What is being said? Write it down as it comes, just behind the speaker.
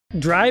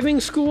Driving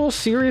school?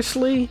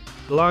 Seriously?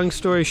 Long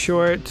story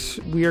short,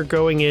 we are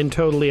going in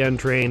totally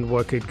untrained.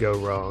 What could go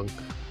wrong?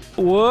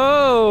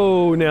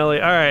 Whoa, Nelly.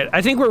 All right,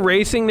 I think we're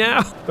racing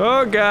now.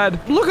 Oh, God.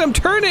 Look, I'm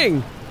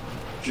turning.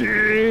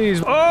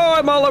 Jeez. Oh,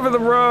 I'm all over the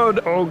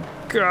road. Oh,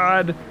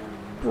 God.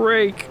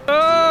 Brake.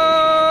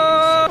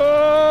 Oh,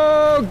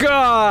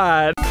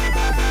 God.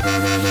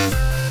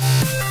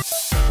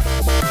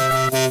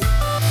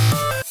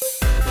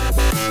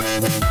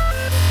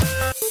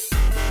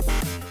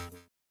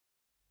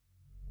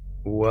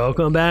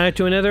 Welcome back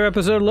to another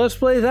episode of Let's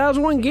Play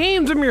 1001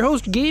 Games. I'm your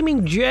host,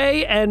 Gaming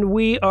Jay, and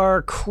we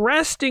are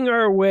cresting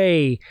our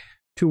way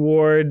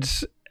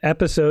towards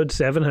episode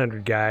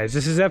 700, guys.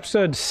 This is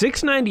episode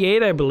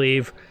 698, I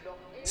believe.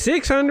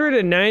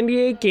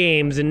 698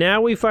 games, and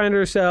now we find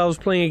ourselves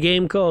playing a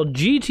game called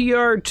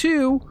GTR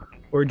 2,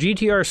 or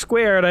GTR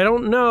Squared. I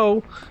don't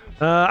know.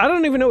 I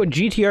don't even know what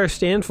GTR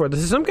stands for.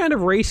 This is some kind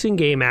of racing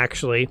game,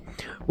 actually,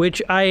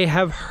 which I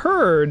have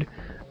heard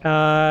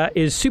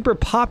is super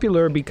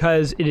popular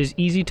because it is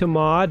easy to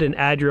mod and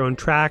add your own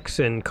tracks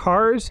and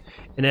cars,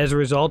 and as a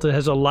result it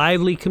has a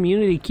lively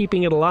community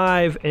keeping it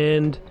alive.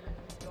 And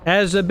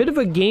as a bit of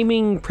a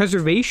gaming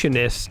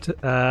preservationist,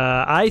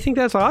 I think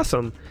that's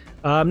awesome.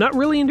 I'm not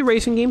really into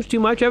racing games too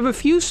much. I have a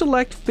few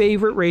select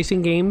favorite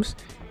racing games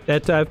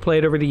that I've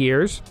played over the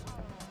years,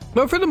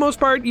 but for the most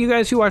part, you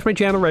guys who watch my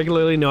channel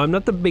regularly know I'm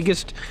not the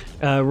biggest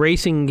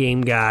racing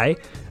game guy.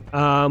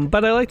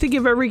 But I like to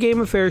give every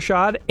game a fair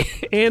shot,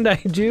 and I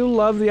do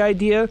love the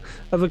idea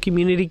of a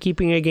community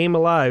keeping a game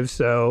alive,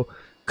 so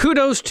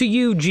kudos to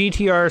you,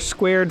 GTR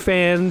Squared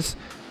fans,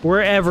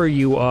 wherever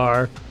you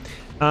are.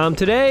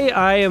 Today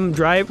I am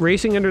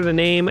racing under the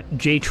name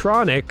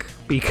Jtronic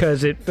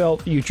because it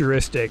felt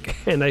futuristic,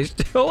 and I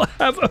still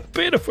have a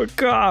bit of a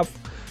cough.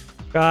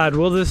 God,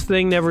 will this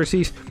thing never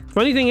cease?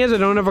 Funny thing is, I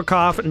don't have a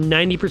cough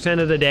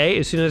 90% of the day.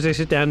 As soon as I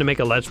sit down to make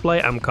a Let's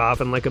Play, I'm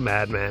coughing like a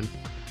madman.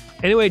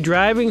 Anyway,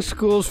 driving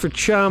school's for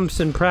chumps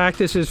and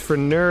practice is for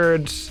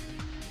nerds.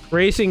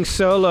 Racing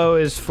solo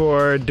is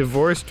for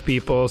divorced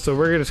people, so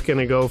we're just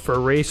gonna go for a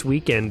race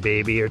weekend,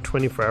 baby, or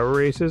 24-hour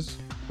races.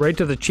 Right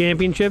to the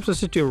championships? Let's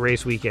just do a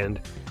race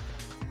weekend.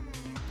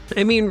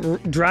 I mean,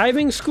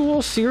 driving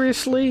school?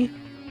 Seriously?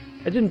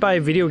 I didn't buy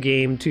a video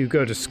game to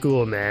go to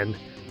school, man.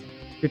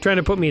 If you're trying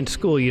to put me in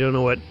school, you don't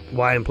know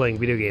why I'm playing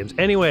video games.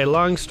 Anyway,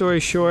 long story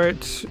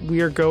short,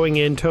 we are going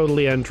in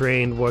totally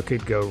untrained. What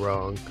could go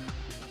wrong?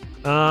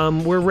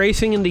 We're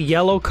racing in the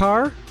yellow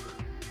car.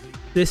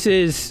 This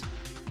is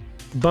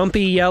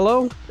Bumpy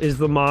Yellow is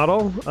the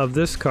model of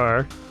this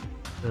car.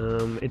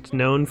 It's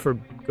known for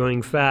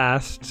going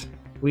fast.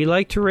 We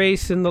like to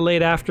race in the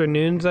late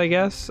afternoons, I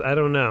guess. I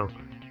don't know.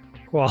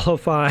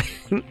 Qualifying.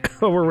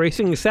 Oh, we're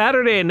racing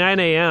Saturday at 9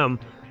 a.m.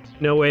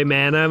 No way,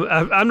 man.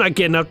 I'm not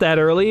getting up that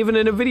early, even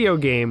in a video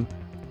game.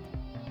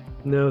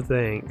 No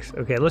thanks.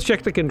 Okay, let's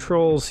check the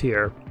controls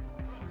here.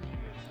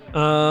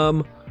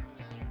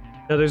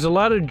 Now, there's a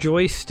lot of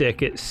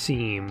joystick, it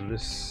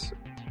seems,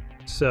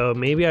 so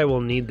maybe I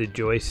will need the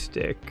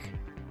joystick.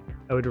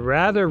 I would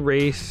rather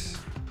race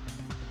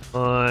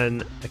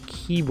on a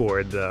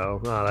keyboard, though.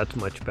 Oh, that's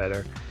much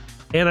better.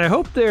 And I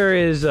hope there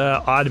is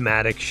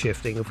automatic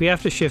shifting. If we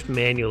have to shift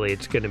manually,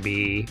 it's going to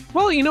be...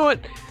 Well, you know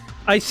what?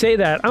 I say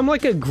that. I'm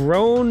like a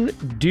grown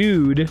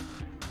dude.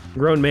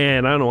 Grown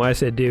man. I don't know why I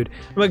said dude.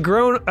 I'm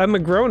a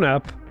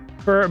grown-up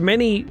for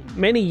many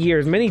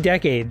years, many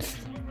decades.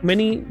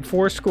 Many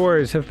 4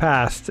 scores have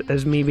passed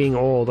as me being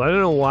old. I don't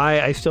know why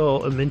I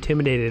still am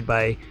intimidated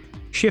by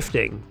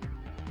shifting.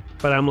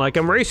 But I'm like,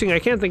 I'm racing, I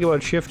can't think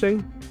about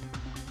shifting.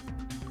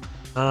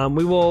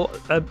 We will,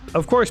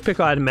 of course,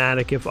 pick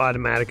automatic if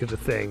automatic is a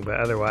thing,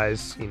 but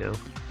otherwise, you know,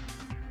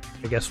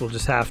 I guess we'll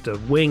just have to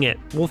wing it.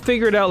 We'll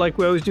figure it out like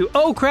we always do.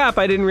 Oh crap,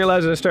 I didn't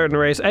realize I was starting a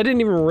race. I didn't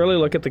even really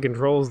look at the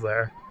controls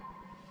there.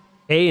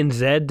 A and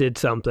Z did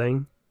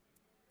something.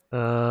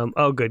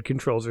 Oh good,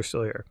 controls are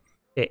still here.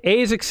 Okay,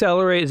 A is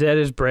accelerate, Z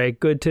is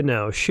brake. Good to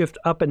know. Shift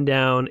up and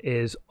down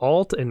is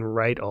Alt and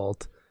right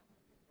Alt.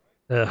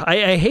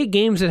 I hate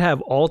games that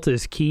have Alt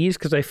as keys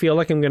because I feel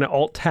like I'm going to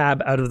Alt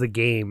tab out of the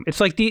game. It's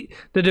like the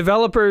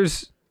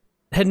developers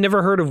had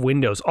never heard of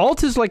Windows.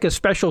 Alt is like a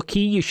special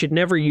key you should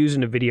never use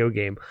in a video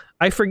game.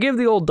 I forgive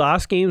the old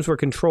DOS games where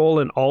Control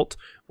and Alt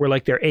were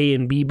like their A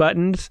and B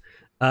buttons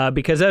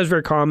because that was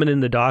very common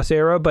in the DOS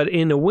era. But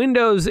in the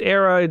Windows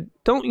era,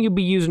 don't you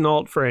be using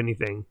Alt for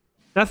anything.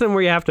 Nothing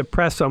where you have to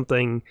press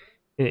something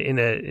in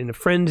a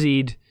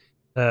frenzied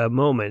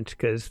moment,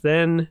 because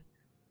then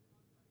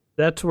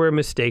that's where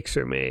mistakes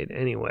are made.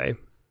 Anyway,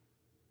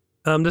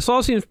 this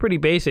all seems pretty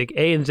basic.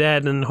 A and Z,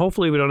 and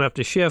hopefully we don't have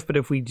to shift. But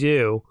if we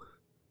do,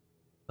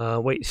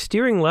 wait,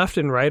 steering left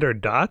and right are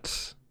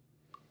dots.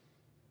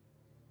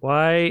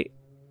 Why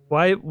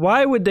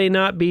would they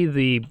not be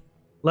the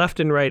left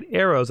and right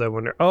arrows? I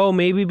wonder. Oh,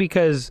 maybe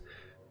because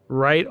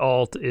right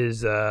Alt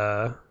is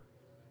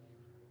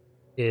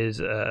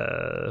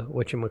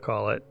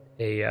whatchamacallit,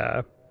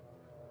 a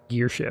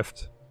gear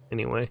shift.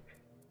 Anyway,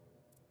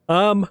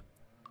 let's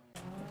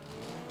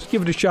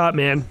give it a shot,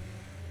 man.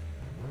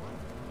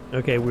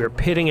 Okay, we're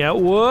pitting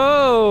out.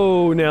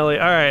 Whoa, Nelly.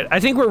 All right,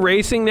 I think we're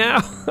racing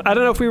now. I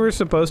don't know if we were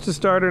supposed to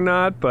start or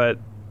not, but...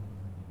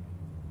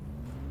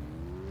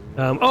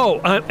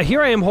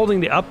 here I am holding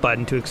the up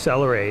button to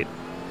accelerate.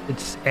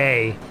 It's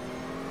A.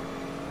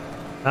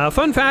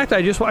 Fun fact,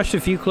 I just watched a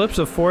few clips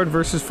of Ford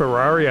versus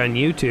Ferrari on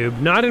YouTube.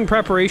 Not in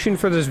preparation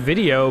for this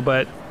video,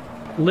 but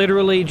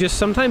literally just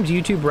sometimes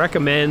YouTube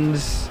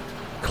recommends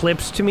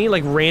clips to me,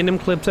 like random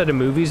clips out of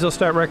movies they'll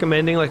start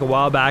recommending. Like a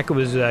while back it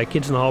was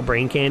Kids in the Hall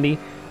Brain Candy,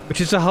 which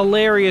is a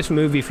hilarious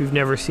movie if you've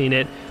never seen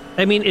it.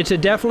 I mean, it's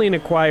definitely an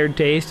acquired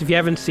taste. If you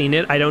haven't seen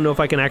it, I don't know if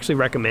I can actually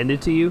recommend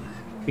it to you,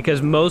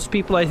 because most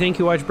people I think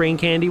who watch Brain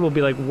Candy will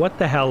be like, what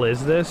the hell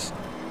is this?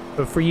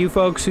 But for you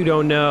folks who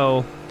don't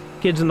know,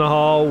 Kids in the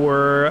Hall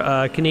were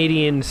a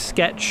Canadian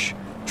sketch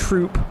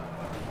troupe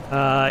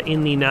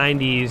in the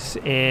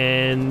 90s,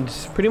 and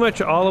pretty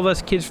much all of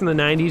us kids from the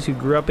 90s who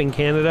grew up in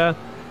Canada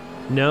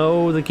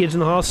know the Kids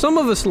in the Hall. Some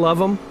of us love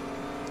them.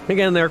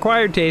 Again, their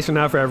acquired tastes are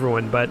not for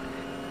everyone, but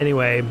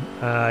anyway,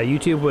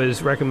 YouTube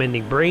was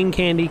recommending Brain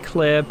Candy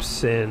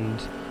clips, and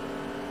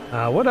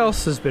what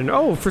else has been...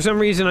 Oh, for some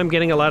reason I'm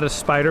getting a lot of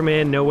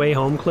Spider-Man No Way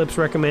Home clips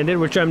recommended,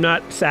 which I'm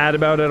not sad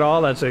about at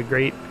all. That's a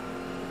great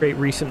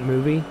recent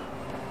movie.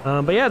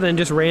 But yeah, then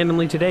just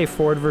randomly today,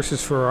 Ford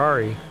versus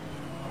Ferrari,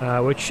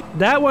 which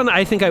that one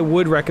I think I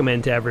would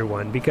recommend to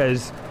everyone,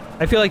 because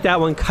I feel like that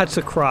one cuts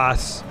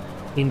across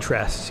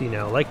interests, you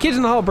know, like Kids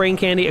in the Hall Brain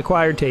Candy,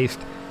 acquired taste.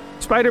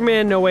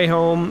 Spider-Man No Way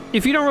Home,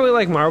 if you don't really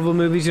like Marvel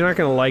movies, you're not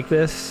going to like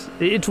this.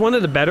 It's one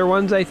of the better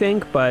ones, I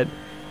think, but,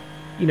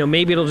 you know,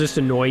 maybe it'll just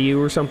annoy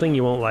you or something,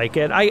 you won't like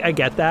it. I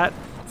get that.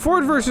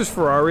 Ford versus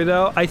Ferrari,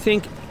 though, I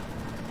think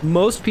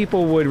most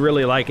people would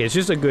really like it. It's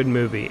just a good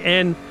movie.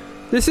 And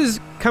this is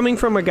coming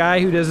from a guy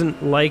who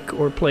doesn't like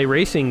or play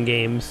racing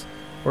games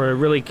or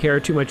really care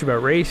too much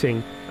about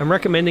racing. I'm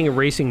recommending a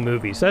racing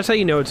movie, so that's how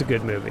you know it's a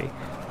good movie.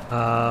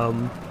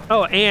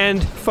 Oh,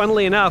 and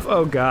funnily enough,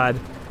 oh god.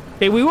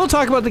 Hey, we will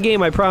talk about the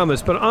game, I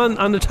promise, but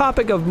on the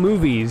topic of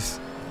movies,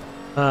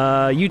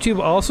 YouTube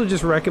also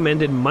just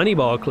recommended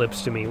Moneyball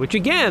clips to me, which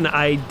again,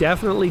 I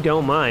definitely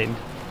don't mind.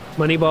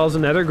 Moneyball's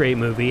another great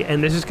movie,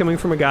 and this is coming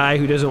from a guy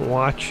who doesn't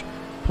watch,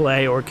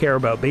 play, or care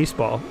about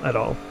baseball at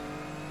all.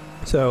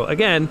 So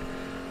again,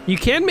 you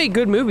can make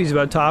good movies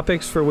about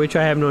topics for which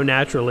I have no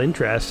natural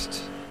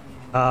interest.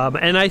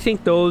 And I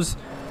think those,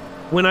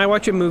 when I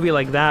watch a movie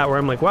like that where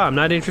I'm like, wow, I'm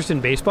not interested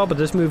in baseball, but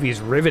this movie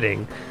is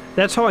riveting,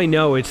 that's how I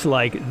know it's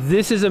like,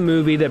 this is a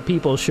movie that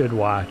people should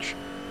watch.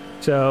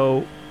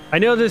 So I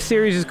know this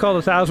series is called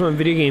 1001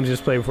 Video Games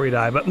Just Play Before You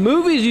Die, but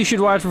movies you should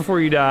watch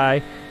before you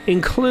die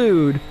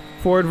include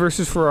Ford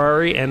versus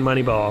Ferrari and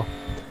Moneyball.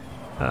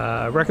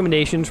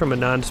 Recommendations from a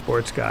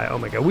non-sports guy. Oh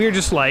my god, we're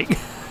just like...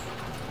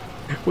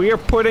 we are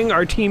putting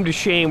our team to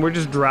shame. We're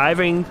just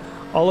driving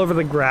all over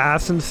the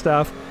grass and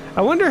stuff.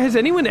 I wonder, has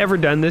anyone ever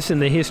done this in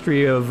the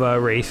history of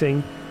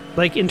racing?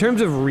 Like, in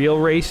terms of real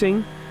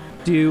racing,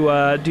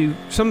 do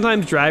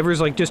sometimes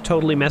drivers, like, just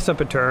totally mess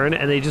up a turn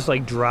and they just,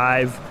 like,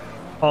 drive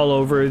all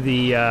over the,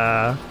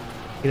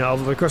 you know, all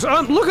over the course?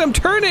 Oh, look, I'm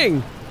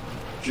turning!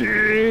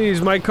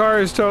 Jeez, my car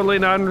is totally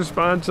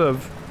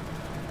non-responsive.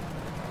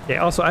 Okay,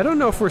 also, I don't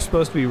know if we're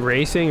supposed to be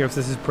racing or if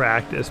this is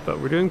practice, but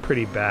we're doing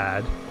pretty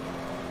bad.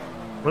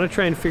 I want to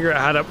try and figure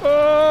out how to...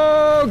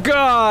 Oh,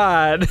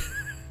 God!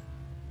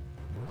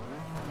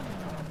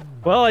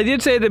 Well, I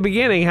did say at the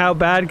beginning, how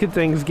bad could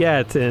things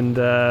get, and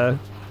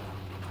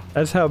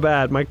that's how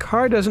bad. My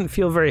car doesn't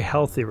feel very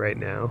healthy right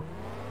now.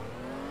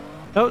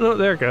 Oh, no,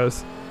 there it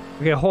goes.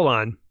 Okay, hold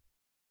on.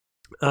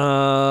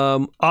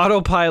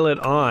 Autopilot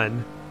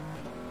on.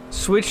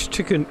 Switch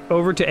to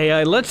over to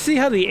AI. Let's see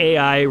how the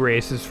AI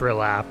races for a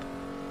lap.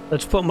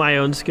 Let's put my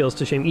own skills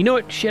to shame. You know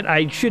what? Shit,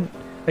 I should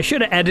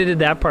have edited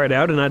that part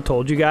out and not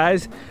told you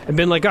guys and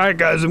been like, all right,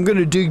 guys, I'm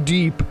gonna dig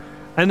deep.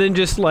 And then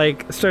just,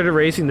 like, started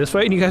racing this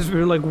way, and you guys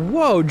were like,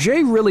 whoa,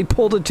 Jay really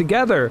pulled it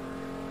together.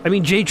 I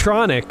mean,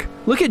 Jaytronic.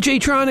 Look at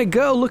Jaytronic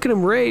go. Look at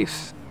him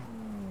race.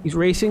 He's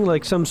racing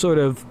like some sort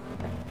of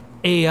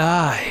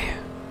AI.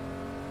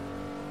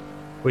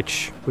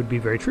 Which would be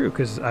very true,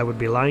 because I would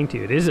be lying to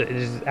you. It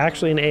is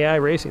actually an AI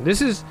racing.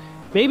 This is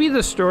maybe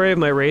the story of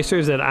my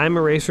racers, that I'm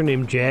a racer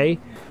named Jay,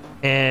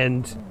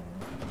 and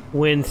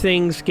when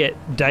things get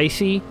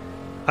dicey,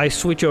 I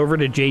switch over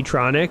to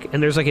Jaytronic,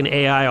 and there's like an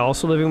AI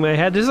also living in my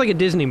head. This is like a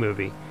Disney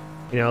movie.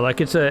 You know, like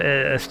it's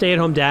a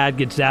stay-at-home dad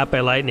gets zapped by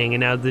lightning,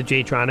 and now the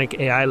Jaytronic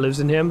AI lives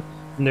in him,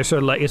 and they're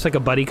sort of like, it's like a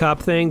buddy cop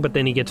thing, but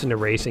then he gets into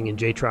racing, and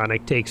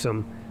Jaytronic takes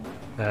him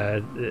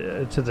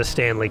to the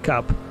Stanley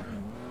Cup,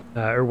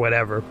 or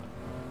whatever.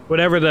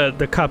 Whatever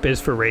the cup is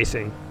for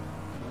racing.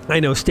 I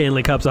know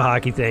Stanley Cup's a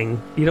hockey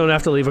thing. You don't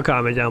have to leave a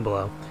comment down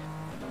below.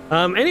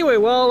 Anyway,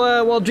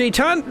 while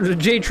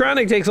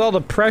Jaytronic takes all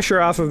the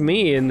pressure off of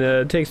me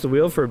and takes the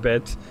wheel for a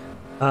bit,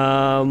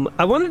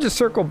 I wanted to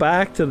circle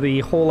back to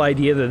the whole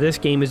idea that this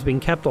game has been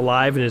kept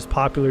alive and is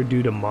popular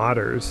due to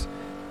modders.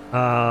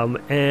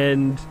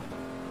 And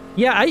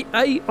yeah,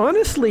 I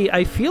honestly,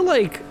 I feel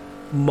like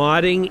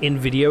modding in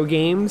video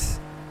games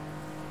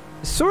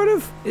sort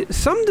of,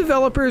 some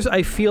developers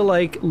I feel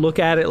like look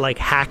at it like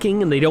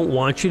hacking and they don't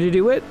want you to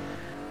do it.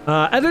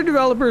 Other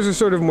developers are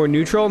sort of more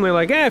neutral and they're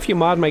like, if you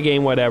mod my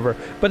game, whatever.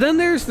 But then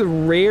there's the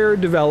rare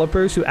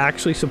developers who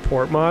actually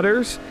support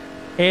modders.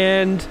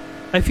 And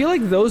I feel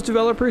like those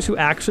developers who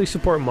actually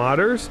support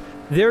modders,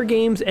 their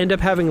games end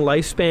up having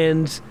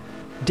lifespans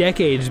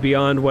decades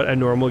beyond what a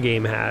normal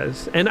game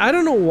has. And I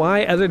don't know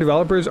why other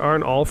developers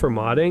aren't all for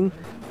modding,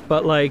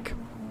 but like,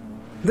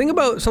 think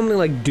about something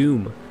like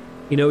Doom.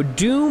 You know,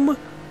 Doom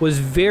was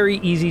very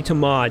easy to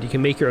mod. You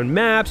can make your own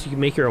maps, you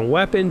can make your own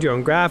weapons, your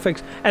own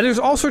graphics, and there's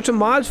all sorts of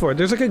mods for it.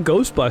 There's like a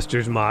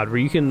Ghostbusters mod where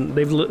you can,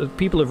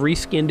 people have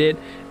reskinned it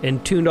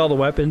and tuned all the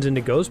weapons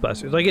into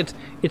Ghostbusters. Like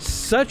it's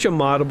such a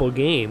moddable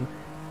game,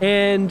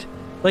 and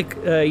like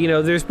you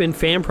know, there's been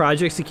fan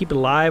projects to keep it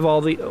alive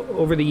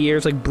over the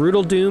years. Like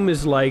Brutal Doom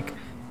is like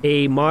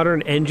a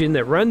modern engine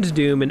that runs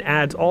Doom and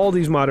adds all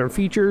these modern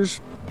features,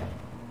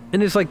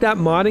 and it's like that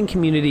modding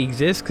community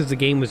exists because the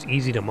game was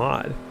easy to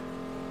mod.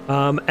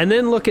 And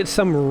then look at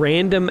some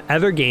random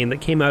other game that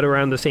came out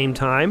around the same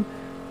time.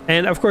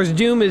 And of course,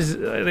 Doom is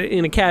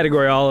in a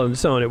category all on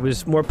its own. It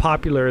was more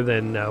popular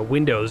than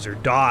Windows or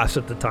DOS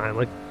at the time.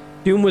 Like,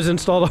 Doom was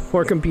installed on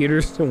more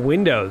computers than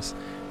Windows,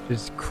 which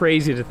is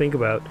crazy to think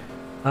about.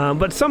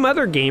 But some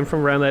other game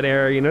from around that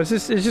era, you know,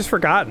 it's just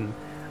forgotten.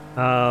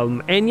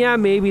 And yeah,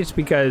 maybe it's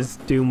because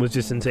Doom was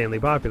just insanely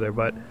popular,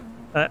 but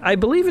I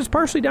believe it's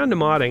partially down to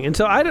modding. And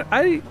so I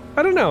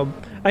don't know.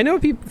 I know a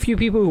few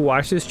people who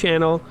watch this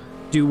channel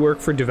do work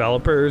for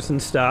developers and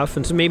stuff,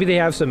 and so maybe they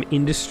have some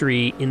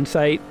industry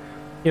insight.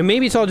 You know,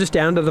 maybe it's all just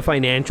down to the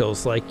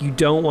financials. Like, you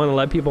don't want to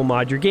let people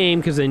mod your game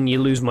because then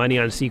you lose money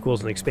on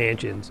sequels and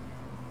expansions.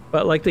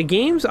 But like the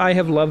games I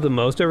have loved the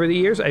most over the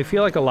years, I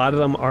feel like a lot of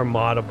them are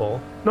moddable.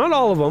 Not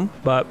all of them,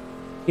 but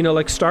you know,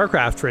 like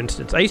StarCraft, for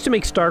instance. I used to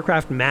make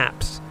StarCraft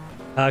maps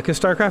because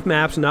StarCraft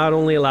maps not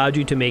only allowed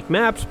you to make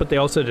maps, but they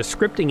also had a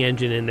scripting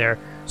engine in there.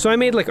 So I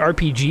made like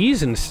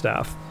RPGs and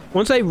stuff.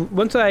 Once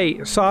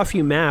I saw a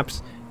few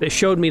maps that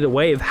showed me the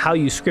way of how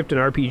you script an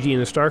RPG in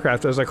a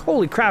StarCraft, I was like,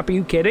 holy crap, are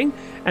you kidding?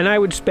 And I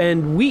would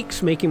spend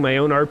weeks making my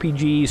own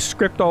RPGs,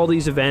 script all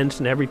these events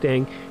and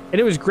everything,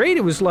 and it was great.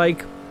 It was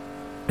like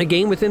a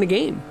game within a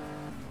game,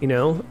 you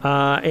know?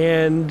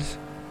 And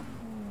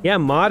yeah,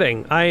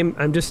 modding,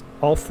 I'm just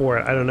all for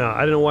it. I don't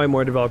know why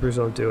more developers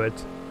don't do it.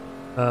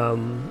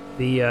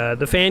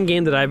 The fan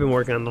game that I've been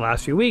working on the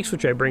last few weeks,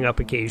 which I bring up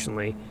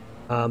occasionally,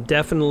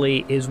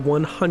 definitely is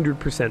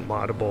 100%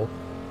 moddable.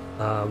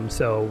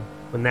 So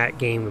when that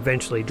game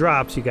eventually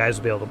drops, you guys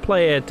will be able to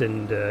play it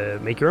and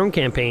make your own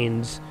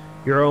campaigns,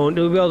 you'll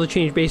be able to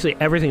change basically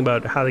everything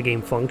about how the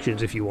game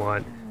functions if you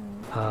want.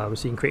 So you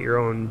can create your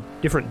own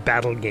different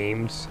battle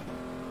games.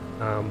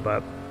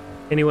 But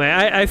anyway,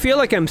 I feel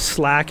like I'm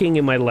slacking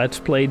in my Let's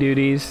Play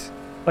duties.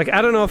 Like,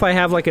 I don't know if I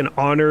have like an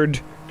honored,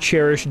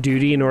 cherished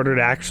duty in order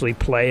to actually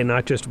play and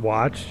not just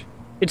watch.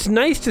 It's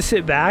nice to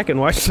sit back and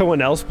watch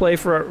someone else play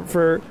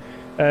for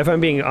if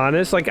I'm being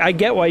honest. Like, I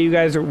get why you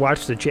guys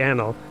watch the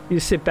channel. You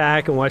sit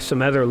back and watch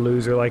some other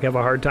loser like have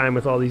a hard time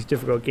with all these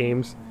difficult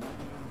games.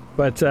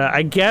 But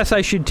I guess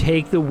I should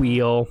take the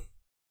wheel.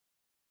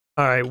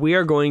 Alright, we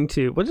are going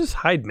to... What does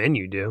hide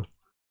menu do?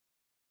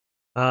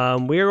 We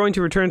are going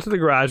to return to the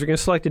garage. We're going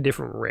to select a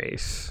different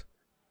race.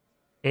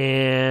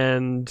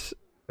 And...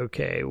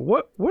 Okay,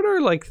 what are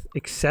like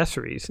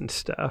accessories and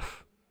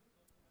stuff?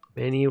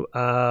 Menu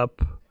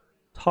up.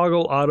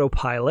 Toggle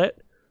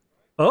autopilot.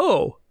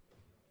 Oh!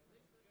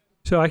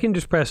 So I can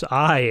just press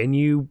I and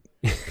you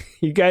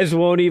guys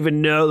won't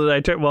even know that I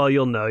turned... Well,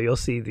 you'll know. You'll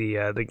see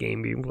the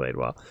game being played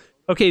well.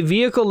 Okay,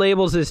 vehicle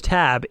labels is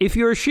tab. If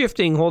you're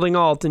shifting, holding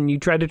Alt, and you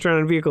try to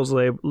turn on vehicle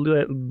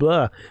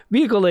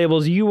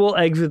labels, you will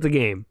exit the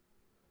game.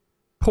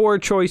 Poor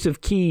choice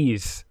of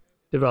keys,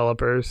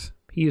 developers.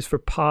 P is for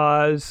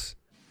pause.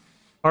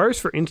 R is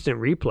for instant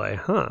replay,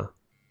 huh?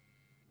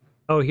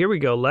 Oh, here we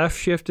go. Left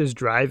shift is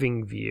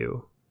driving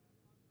view.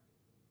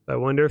 I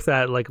wonder if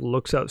that like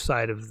looks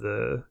outside of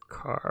the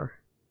car.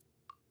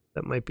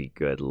 That might be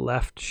good.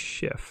 Left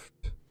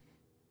shift.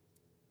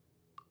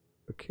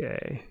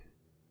 Okay.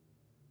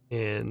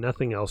 And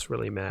nothing else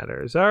really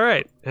matters. All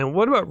right. And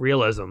what about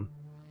realism?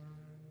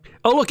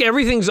 Oh, look,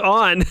 everything's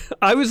on.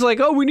 I was like,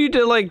 oh, we need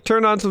to like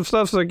turn on some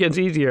stuff so it gets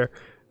easier.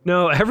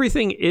 No,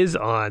 everything is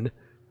on.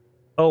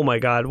 Oh my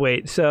God,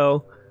 wait.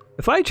 So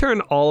if I turn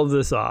all of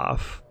this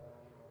off,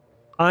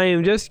 I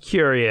am just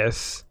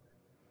curious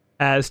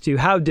as to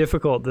how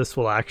difficult this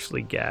will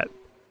actually get.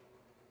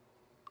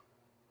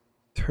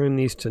 Turn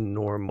these to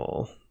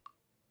normal.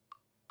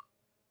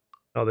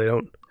 Oh, they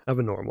don't have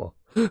a normal.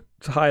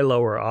 It's high,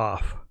 low, or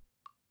off.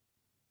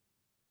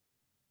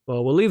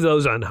 Well, we'll leave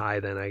those on high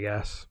then, I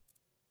guess.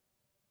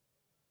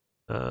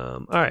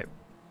 All right.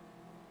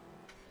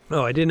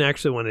 Oh, I didn't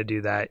actually want to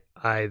do that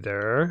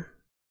either.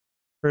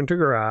 Turn to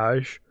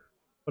garage.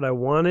 What I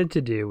wanted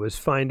to do was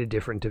find a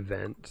different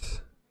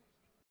event.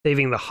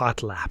 Saving the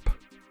hot lap.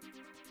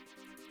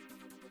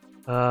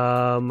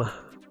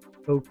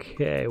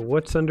 Okay,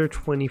 what's under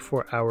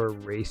 24-hour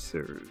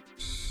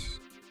racers?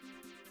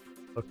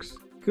 Looks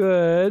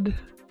good.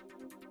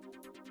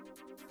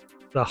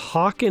 The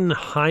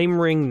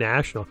Hockenheimring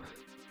National.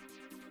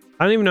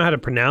 I don't even know how to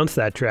pronounce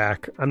that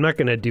track. I'm not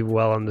gonna do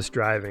well on this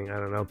driving. I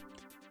don't know.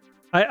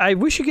 I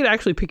wish you could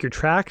actually pick your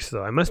tracks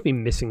though. I must be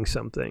missing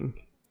something.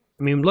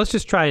 I mean, let's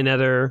just try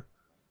another.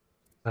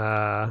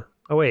 Oh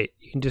wait,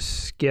 you can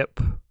just skip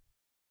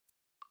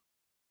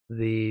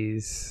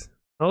these.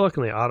 Oh look,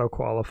 and they auto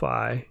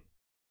qualify.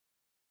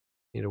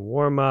 Need a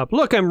warm up.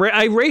 Look, I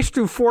raced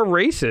through 4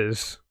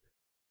 races.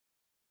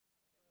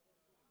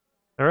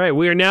 All right,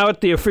 we are now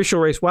at the official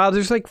race. Wow,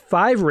 there's like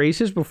 5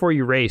 races before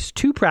you race.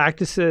 2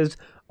 practices,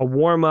 a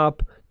warm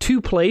up,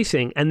 2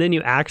 placing, and then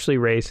you actually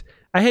race.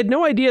 I had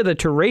no idea that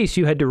to race,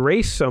 you had to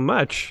race so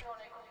much.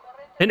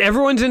 And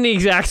everyone's in the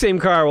exact same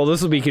car. Well,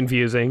 this will be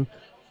confusing.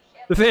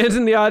 The fans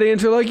in the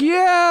audience are like,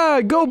 yeah,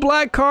 go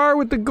black car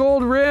with the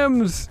gold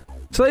rims.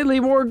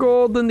 Slightly more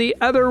gold than the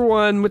other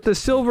one with the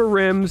silver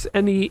rims,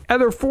 and the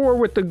other 4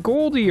 with the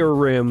goldier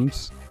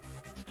rims.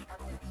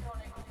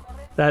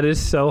 That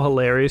is so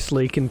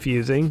hilariously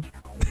confusing.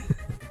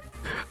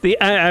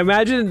 I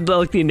imagine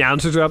like the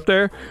announcers are up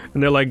there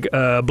and they're like,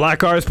 black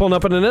car is pulling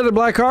up on another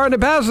black car and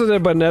it passes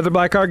it, but another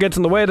black car gets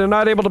in the way. They're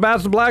not able to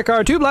pass the black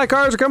car. 2 black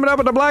cars are coming up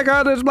on the black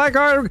car. There's black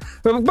car.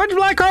 A bunch of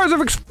black cars have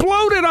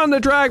exploded on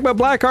the track, but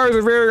black cars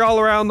are veering all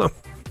around them.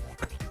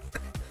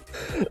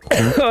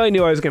 Oh, I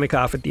knew I was going to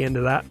cough at the end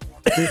of that.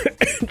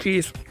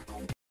 Jeez.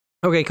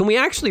 Okay, can we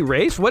actually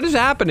race? What is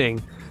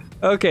happening?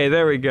 Okay,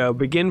 there we go.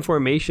 Begin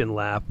formation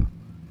lap.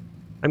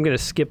 I'm going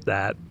to skip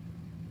that.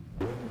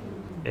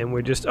 And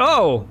we're just,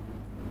 oh!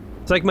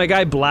 It's like my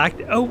guy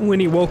blacked out when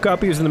he woke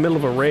up, he was in the middle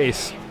of a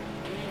race.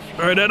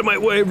 Alright, out of my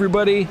way,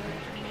 everybody.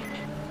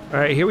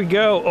 Alright, here we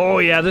go. Oh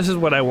yeah, this is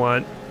what I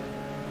want.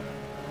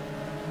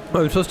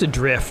 Oh, I'm supposed to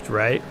drift,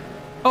 right?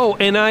 Oh,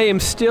 and I am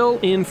still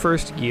in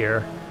first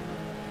gear.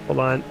 Hold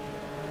on.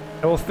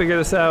 I will figure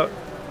this out.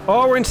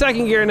 Oh, we're in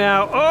second gear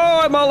now. Oh,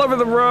 I'm all over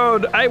the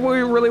road. I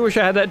really wish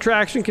I had that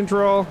traction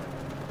control.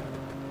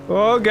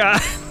 Oh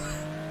god.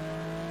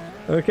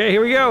 Okay,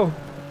 here we go.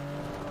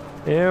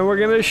 And we're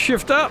gonna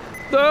shift up.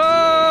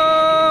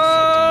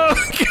 Oh,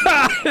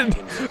 God!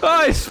 Oh,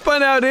 I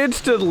spun out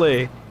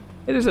instantly.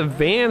 It is a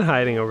van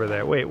hiding over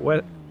there. Wait,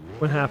 what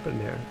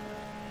happened here?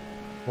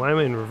 Why am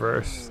I in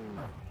reverse?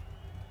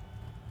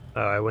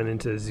 Oh, I went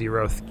into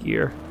 0th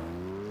gear.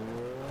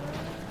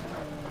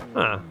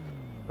 Huh.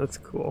 That's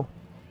cool.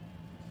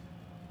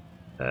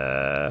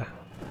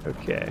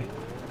 Okay.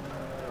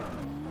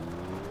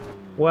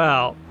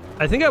 Well,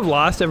 I think I've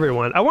lost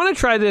everyone. I want to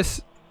try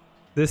this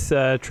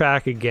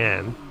track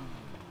again.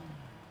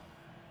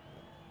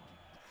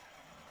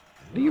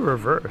 How do you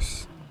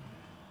reverse?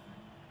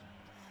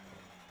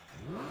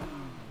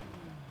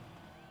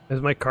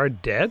 Is my car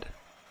dead?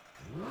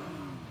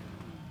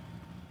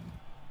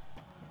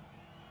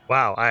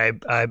 Wow,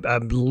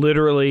 I'm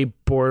literally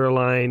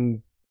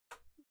borderline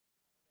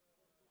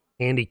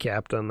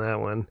handicapped on that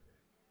one.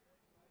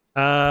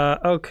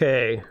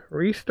 Okay.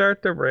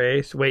 Restart the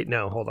race. Wait,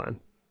 no, hold on.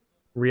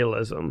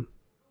 Realism.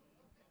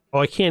 Oh,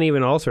 I can't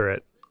even alter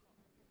it.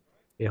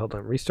 Okay, hold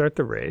on. Restart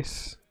the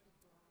race.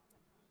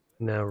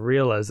 Now,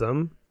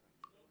 realism.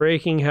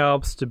 Braking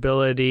help,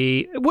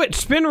 stability. What?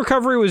 Spin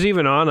recovery was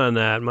even on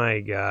that. My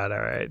god,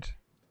 alright.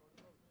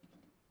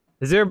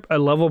 Is there a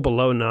level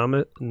below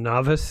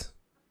novice?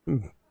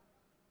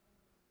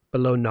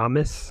 Below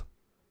novice?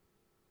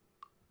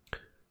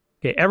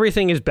 Okay,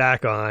 everything is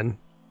back on.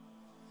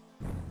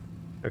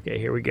 Okay,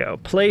 here we go.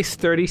 Place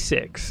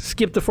 36.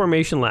 Skip the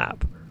formation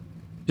lap.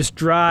 Just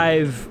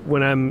drive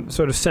when I'm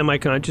sort of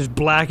semi-conscious,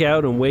 black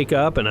out and wake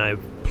up, and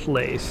I've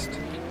placed.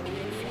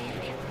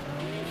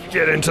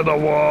 Get into the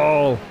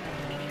wall!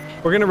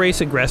 We're gonna race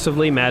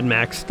aggressively, Mad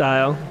Max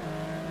style.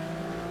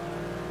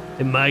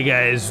 In my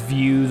guy's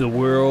view, the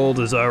world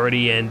has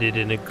already ended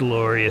in a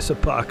glorious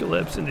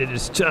apocalypse, and it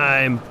is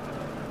time.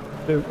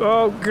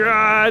 Oh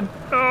god!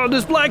 Oh,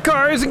 this black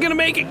car isn't gonna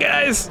make it,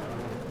 guys!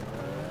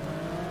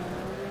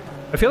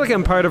 I feel like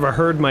I'm part of a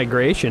herd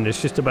migration.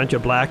 It's just a bunch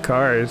of black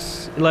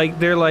cars. Like,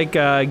 they're like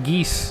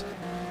geese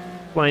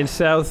flying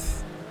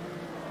south.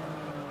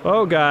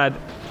 Oh god.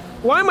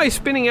 Why am I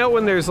spinning out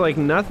when there's like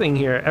nothing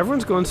here?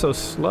 Everyone's going so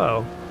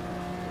slow.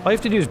 All you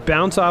have to do is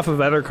bounce off of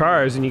other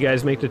cars and you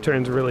guys make the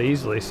turns really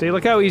easily. See,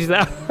 look how easy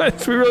that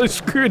was. We really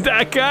screwed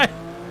that guy.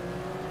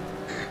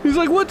 He's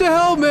like, what the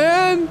hell,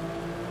 man?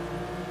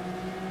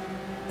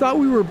 Thought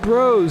we were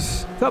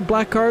bros. Thought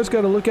black cars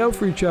gotta look out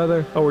for each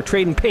other. Oh, we're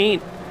trading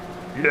paint.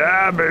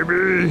 Yeah,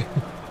 baby.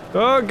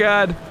 Oh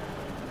god.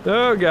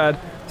 Oh god.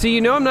 See,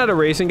 you know I'm not a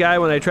racing guy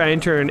when I try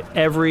and turn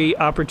every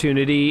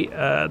opportunity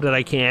that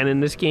I can in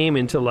this game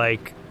into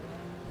like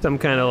some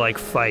kind of like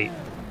fight.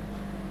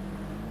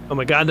 Oh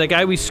my god, that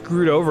guy we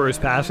screwed over is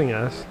passing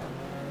us.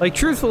 Like,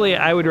 truthfully,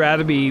 I would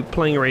rather be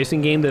playing a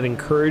racing game that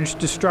encouraged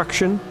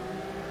destruction.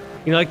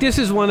 You know, like, this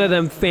is one of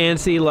them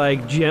fancy,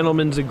 like,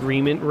 gentleman's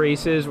agreement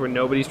races where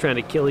nobody's trying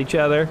to kill each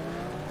other.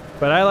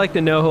 But I like the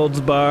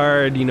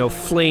no-holds-barred, you know,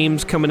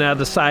 flames coming out of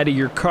the side of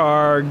your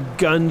car,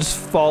 guns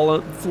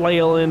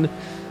flailing,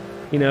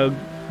 you know,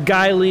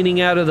 guy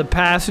leaning out of the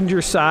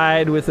passenger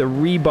side with a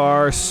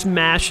rebar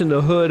smashing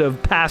the hood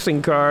of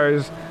passing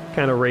cars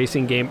kind of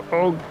racing game.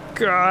 Oh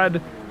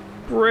god,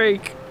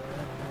 brake.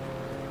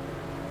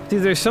 See,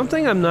 there's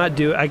something I'm not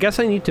doing. I guess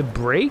I need to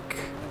brake.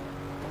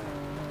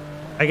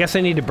 I guess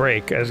I need to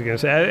brake. I was gonna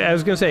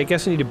say I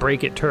guess I need to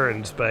brake at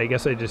turns, but I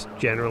guess I just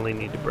generally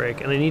need to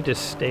brake, and I need to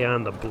stay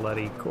on the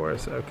bloody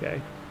course.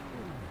 Okay,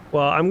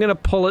 well, I'm gonna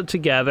pull it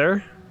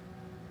together.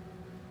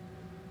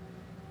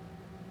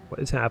 What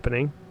is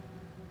happening?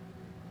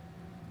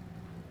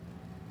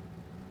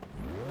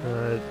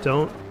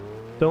 Don't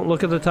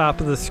look at the top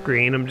of the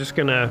screen. I'm just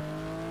gonna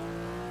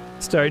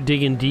start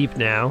digging deep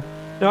now.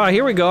 Oh,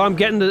 here we go. I'm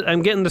getting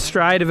the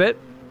stride of it.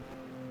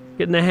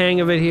 Getting the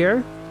hang of it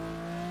here.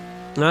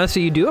 So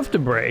you do have to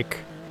brake.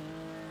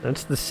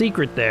 That's the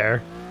secret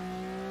there.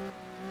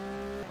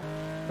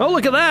 Oh,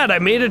 look at that! I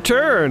made a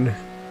turn. I'm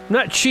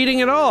not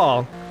cheating at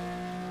all.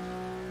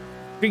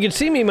 If you can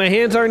see me, my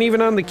hands aren't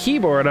even on the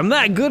keyboard. I'm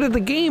that good at the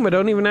game, I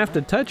don't even have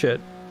to touch it.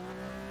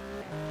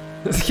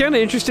 It's kind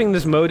of interesting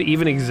this mode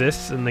even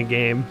exists in the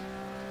game.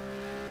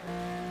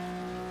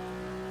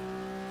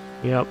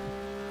 Yep.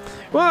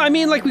 Well, I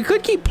mean, like, we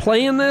could keep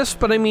playing this,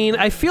 but I mean,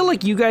 I feel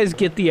like you guys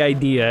get the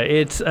idea.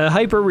 It's a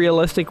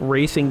hyper-realistic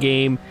racing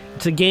game.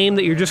 It's a game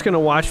that you're just gonna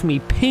watch me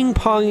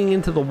ping-ponging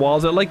into the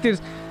walls. Like,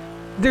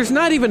 there's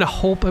not even a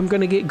hope I'm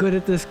gonna get good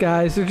at this,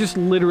 guys. There just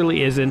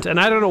literally isn't, and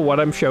I don't know what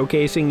I'm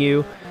showcasing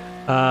you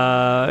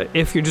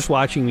if you're just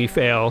watching me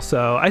fail.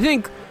 So I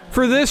think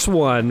for this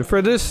one,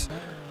 for this,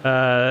 you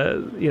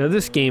know,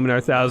 this game in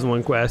our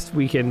 1001 Quest,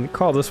 we can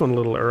call this one a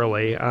little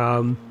early.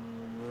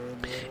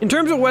 In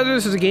terms of whether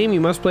this is a game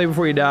you must play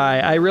before you die,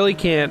 I really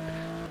can't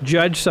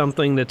judge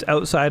something that's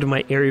outside of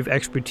my area of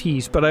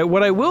expertise. But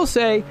what I will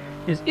say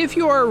is, if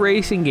you are a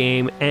racing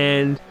game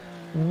and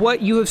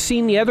what you have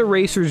seen the other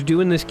racers do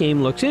in this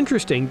game looks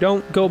interesting,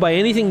 don't go by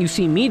anything you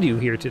see me do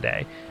here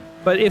today.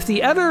 But if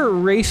the other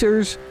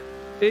racers,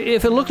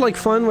 if it looked like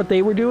fun what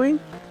they were doing,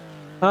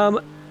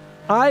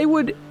 I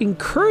would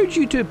encourage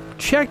you to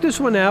check this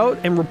one out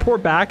and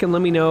report back and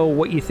let me know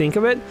what you think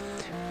of it.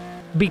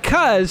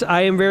 Because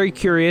I am very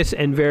curious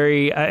and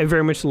I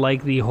very much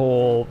like the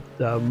whole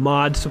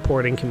mod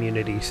supporting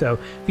community. So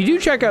if you do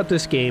check out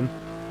this game,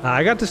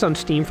 I got this on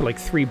Steam for like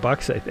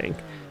 $3, I think.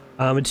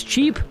 It's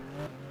cheap,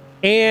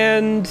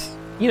 and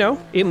you know,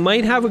 it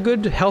might have a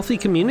good, healthy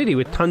community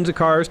with tons of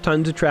cars,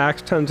 tons of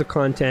tracks, tons of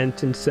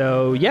content. And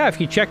so, yeah, if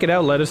you check it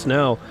out, let us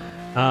know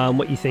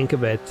what you think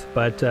of it.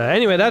 But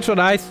anyway, that's what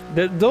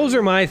those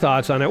are my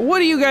thoughts on it. What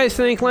do you guys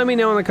think? Let me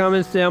know in the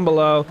comments down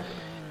below.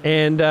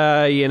 And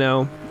you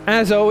know,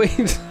 as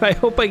always, I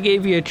hope I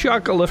gave you a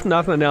chuckle, if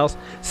nothing else.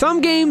 Some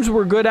games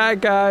we're good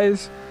at,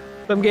 guys.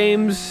 Some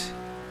games,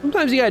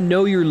 sometimes you gotta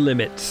know your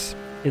limits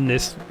in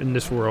this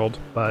world.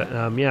 But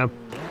yeah,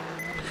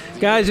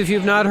 guys, if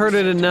you've not heard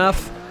it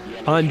enough,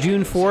 on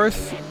June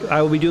 4th,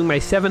 I will be doing my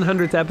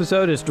 700th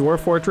episode as Dwarf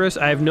Fortress.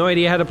 I have no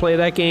idea how to play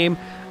that game.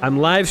 I'm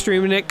live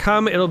streaming it.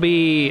 It'll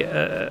be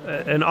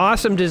an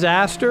awesome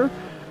disaster.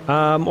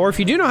 Or if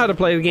you do know how to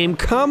play the game,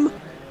 come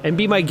and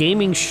be my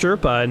gaming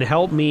Sherpa and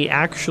help me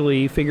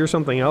actually figure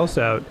something else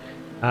out.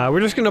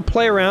 We're just gonna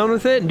play around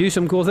with it and do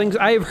some cool things.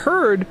 I have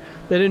heard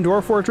that in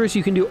Dwarf Fortress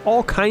you can do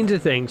all kinds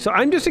of things, so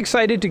I'm just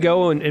excited to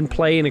go and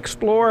play and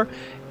explore.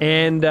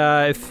 And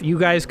if you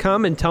guys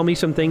come and tell me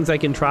some things I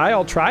can try,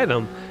 I'll try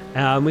them.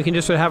 We can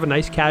just sort of have a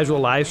nice casual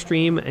live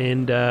stream,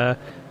 and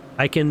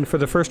I can, for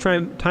the first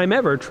time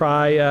ever,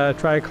 try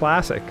a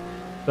classic.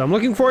 So I'm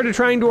looking forward to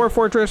trying Dwarf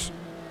Fortress.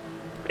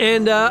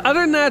 And other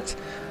than that,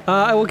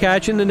 I will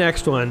catch you in the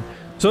next one.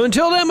 So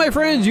until then, my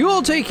friends, you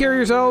all take care of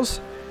yourselves.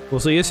 We'll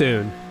see you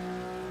soon.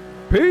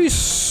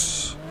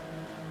 Peace!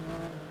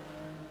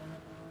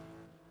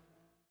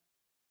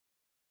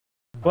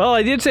 Well,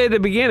 I did say at the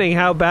beginning,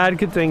 how bad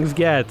could things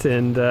get,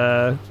 and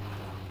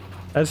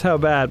that's how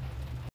bad.